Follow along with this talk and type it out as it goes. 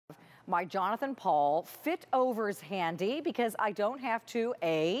my Jonathan Paul Fitovers handy because I don't have to,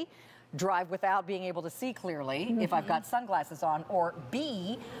 A, drive without being able to see clearly if I've got sunglasses on, or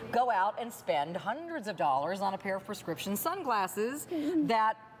B, go out and spend hundreds of dollars on a pair of prescription sunglasses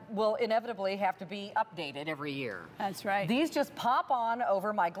that will inevitably have to be updated every year. That's right. These just pop on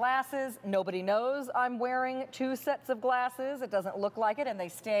over my glasses. Nobody knows I'm wearing 2 sets of glasses. It doesn't look like it, and they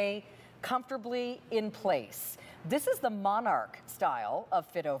stay comfortably in place. This is the Monarch style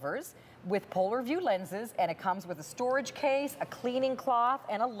of Fitovers with PolarVue lenses, and it comes with a storage case, a cleaning cloth,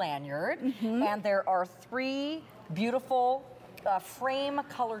 and a lanyard. And there are 3 beautiful frame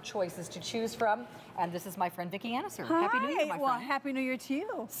color choices to choose from. And this is my friend Vicki Anneser. Hi. Happy New Year, my friend. Well, Happy New Year to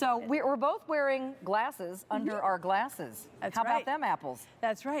you. So we're both wearing glasses under our glasses. That's How right. about them apples?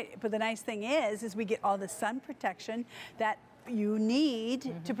 That's right. But the nice thing is we get all the sun protection that you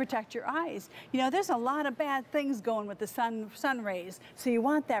need to protect your eyes. You know, there's a lot of bad things going with the sun rays, so you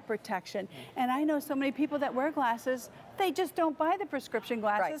want that protection. And I know so many people that wear glasses, they just don't buy the prescription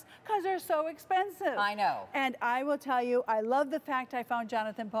glasses because they're so expensive. I know. And I will tell you, I love the fact I found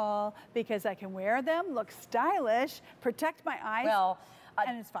Jonathan Paul because I can wear them, look stylish, protect my eyes. Well,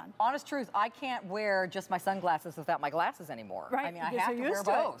 and it's fun. Honest truth, I can't wear just my sunglasses without my glasses anymore. Right, I mean, I because have to you're wear used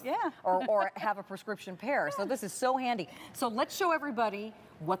to it. both. Yeah. Or have a prescription pair. So this is so handy. So let's show everybody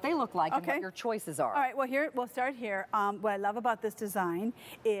what they look like and what your choices are. All right, well here, we'll start here. What I love about this design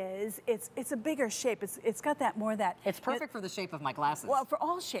is it's a bigger shape. It's got that more that. It's perfect for the shape of my glasses. Well, for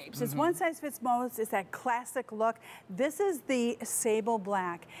all shapes. It's one size fits most. It's that classic look. This is the sable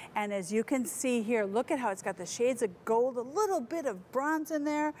black. And as you can see here, look at how it's got the shades of gold, a little bit of bronze in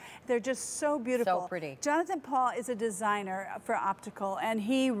there. They're just so beautiful. So pretty. Jonathan Paul is a designer for optical, and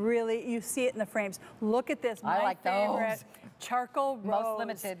he really, you see it in the frames. Look at this, I like favorite. those. Charcoal rose. Most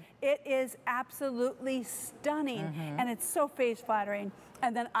limited. It is absolutely stunning, and it's so face flattering.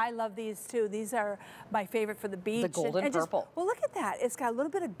 And then I love these too. These are my favorite for the beach. The golden purple. Well, look at that. It's got a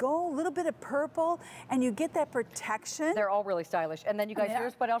little bit of gold, a little bit of purple, and you get that protection. They're all really stylish. And then you guys,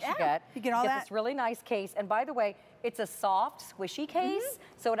 here's what else you get. You get all that. This really nice case. And by the way, it's a soft, squishy case,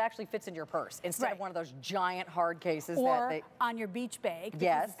 so it actually fits in your purse instead of one of those giant hard cases or on your beach bag.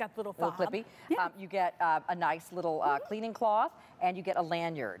 Yes, It's got the little little fob. clippy. Yeah. You get a nice little cleaning cloth, and you get a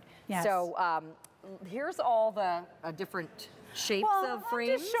lanyard. Yes. So here's all the different shapes of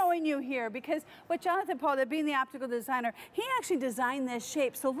frames. I'm just showing you here because what Jonathan Paul, being the optical designer, he actually designed this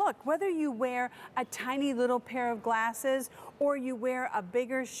shape. So look, whether you wear a tiny little pair of glasses or you wear a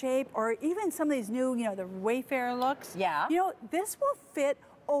bigger shape or even some of these new, you know, the Wayfarer looks, you know, this will fit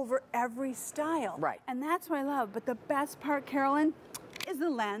over every style. Right. And that's what I love. But the best part, Carolyn, is the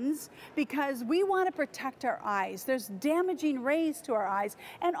lens, because we want to protect our eyes. There's damaging rays to our eyes,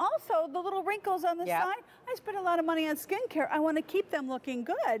 and also the little wrinkles on the side. I spend a lot of money on skincare. I want to keep them looking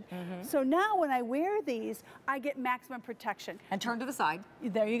good. So now when I wear these, I get maximum protection. And turn to the side.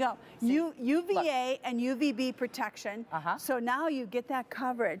 There you go. UVA and UVB protection. So now you get that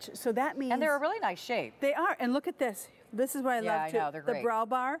coverage. So that means... And they're a really nice shape. They are. And look at this. This is what I love too. I know, they're great. The brow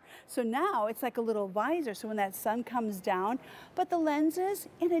bar. So now it's like a little visor, so when that sun comes down. But the lenses,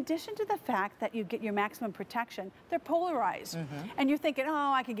 in addition to the fact that you get your maximum protection, they're polarized. And you're thinking,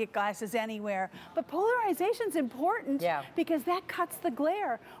 oh, I can get glasses anywhere. But polarization's important because that cuts the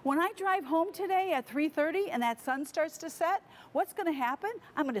glare. When I drive home today at 3:30 and that sun starts to set, what's going to happen?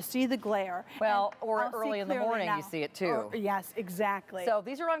 I'm going to see the glare. Well, or early in the morning you see it too. Yes, exactly. So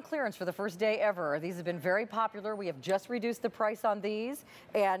these are on clearance for the first day ever. These have been very popular. We have just reduced the price on these,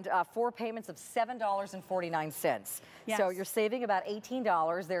 and 4 payments of $7.49. So you're saving about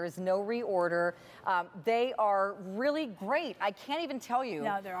 $18. There is no reorder. They are really great. I can't even tell you.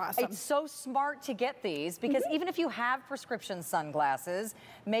 No, they're awesome. It's so smart to get these because even if you have prescription sunglasses,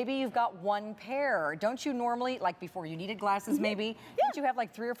 maybe you've got 1 pair. Don't you normally, like before you needed glasses maybe, don't you have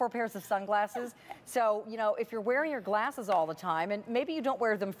like 3 or 4 pairs of sunglasses? So, you know, if you're wearing your glasses all the time, and maybe you don't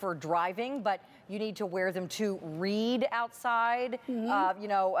wear them for driving, but you need to wear them to read outside, you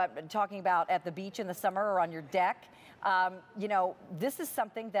know, talking about at the beach in the summer or on your deck. You know, this is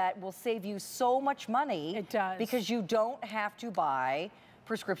something that will save you so much money. It does. Because you don't have to buy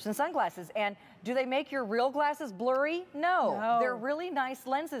prescription sunglasses. And do they make your real glasses blurry? No. They're really nice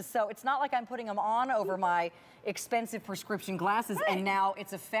lenses. So it's not like I'm putting them on over my expensive prescription glasses and now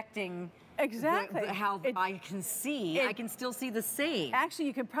it's affecting how I can see. I can still see the same. Actually,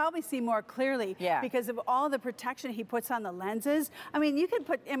 you can probably see more clearly because of all the protection he puts on the lenses. I mean, you can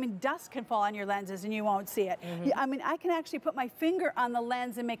put, I mean, dust can fall on your lenses and you won't see it. I mean, I can actually put my finger on the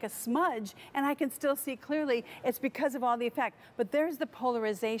lens and make a smudge and I can still see clearly. It's because of all the effect. But there's the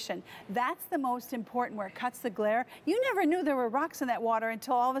polarization. That's the most most important, where it cuts the glare. You never knew there were rocks in that water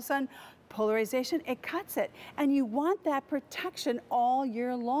until all of a sudden, polarization, it cuts it. And you want that protection all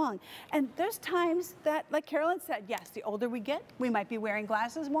year long. And there's times that, like Carolyn said, yes, the older we get, we might be wearing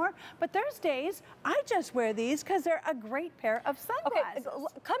glasses more, but there's days I just wear these because they're a great pair of sunglasses. Okay,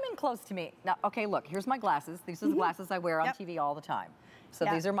 come in close to me. Now, okay, look, here's my glasses. These are the glasses I wear on TV all the time. So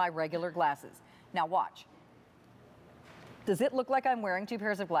these are my regular glasses. Now watch. Does it look like I'm wearing two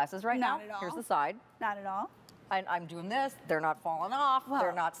pairs of glasses right now? Not at all. Here's the side. Not at all. I'm doing this, they're not falling off,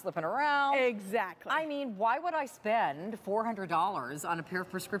 they're not slipping around. Exactly. I mean, why would I spend $400 on a pair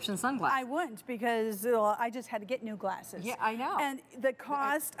of prescription sunglasses? I wouldn't, because I just had to get new glasses. Yeah, I know. And the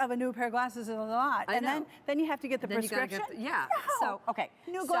cost of a new pair of glasses is a lot. I know. Then you have to get the prescription. Yeah. No. So, okay.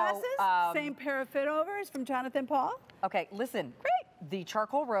 New glasses, same pair of Fitovers from Jonathan Paul. Okay, listen. Great. The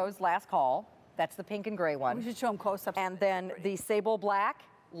charcoal rose, last call. That's the pink and gray one. We should show them close up. And then the sable black,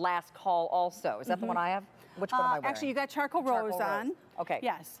 last call also. Is that the one I have? Which one am I wearing? Actually, you got charcoal rose on. Okay.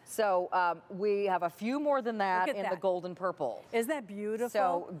 Yes. So we have a few more than that in the golden purple. Isn't that beautiful?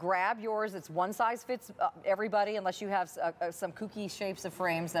 So grab yours. It's one size fits everybody, unless you have some kooky shapes of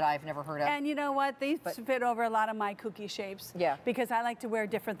frames that I've never heard of. And you know what? These fit over a lot of my kooky shapes. Yeah. Because I like to wear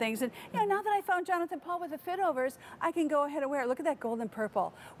different things. And you know, now that I found Jonathan Paul with the Fitovers, I can go ahead and wear it. Look at that golden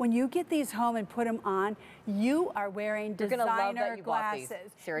purple. When you get these home and put them on, you are wearing designer love that you bought glasses.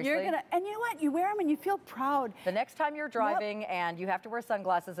 these. Seriously? And you know what? You wear them and you feel proud. The next time you're driving and you have to wear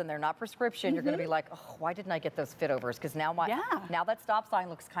sunglasses and they're not prescription, you're going to be like, oh, why didn't I get those Fitovers? Because now now that stop sign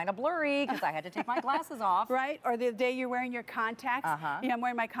looks kind of blurry because I had to take my glasses off. Right? Or the day you're wearing your contacts. You know, I'm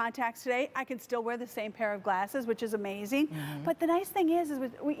wearing my contacts today. I can still wear the same pair of glasses, which is amazing. But the nice thing is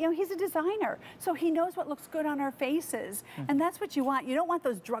you know, he's a designer, so he knows what looks good on our faces, and that's what you want. You don't want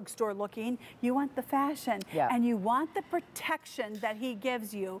those drugstore looking. You want the fashion, and you want the protection that he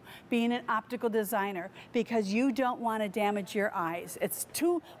gives you, being an optical designer, because you don't want to damage your eyes. It's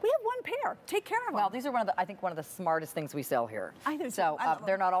too. We have one pair. Take care of them. Well, these are I think one of the smartest things we sell here. I do too. So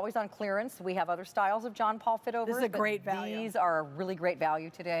they're not always on clearance. We have other styles of John Paul Fitovers. This is a great value. These are a really great value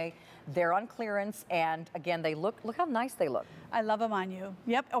today. They're on clearance, and again, they look how nice they look. I love them on you.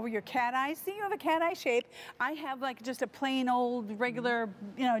 Yep, over your cat eye. See, you have a cat eye shape. I have like just a plain old regular,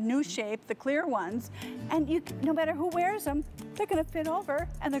 you know, new shape, the clear ones. And no matter who wears them, they're going to fit over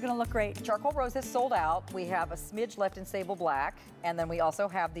and they're going to look great. Charcoal rose is sold out. We have a smidge left in sable black, and then we also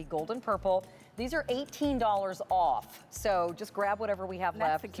have the golden purple. These are $18 off, so just grab whatever we have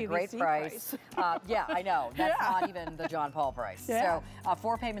left. It's a great price. Yeah, I know. That's not even the John Paul price. So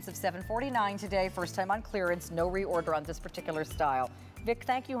 4 payments of $749 today. First time on clearance. No reorder on this particular style. Vic,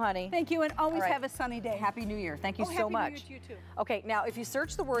 thank you, honey. Thank you, and always have a sunny day. Happy New Year. Thank you so much. Happy New Year to you, too. Okay, now if you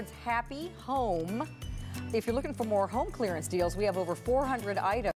search the words Happy Home, if you're looking for more home clearance deals, we have over 400 items.